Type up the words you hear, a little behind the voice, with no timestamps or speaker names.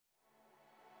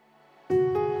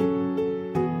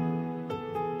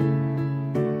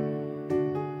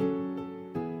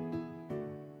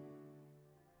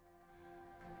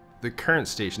The current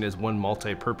station has one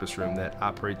multi-purpose room that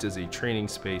operates as a training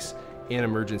space and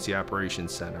emergency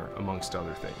operations center, amongst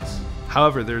other things.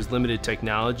 However, there is limited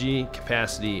technology,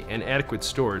 capacity, and adequate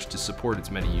storage to support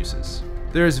its many uses.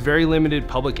 There is very limited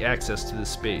public access to this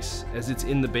space, as it's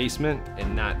in the basement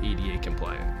and not ADA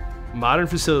compliant. Modern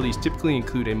facilities typically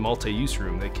include a multi-use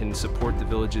room that can support the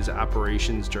village's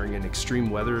operations during an extreme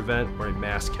weather event or a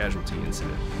mass casualty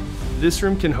incident. This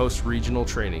room can host regional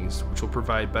trainings, which will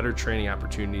provide better training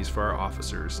opportunities for our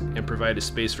officers and provide a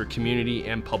space for community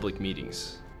and public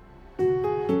meetings.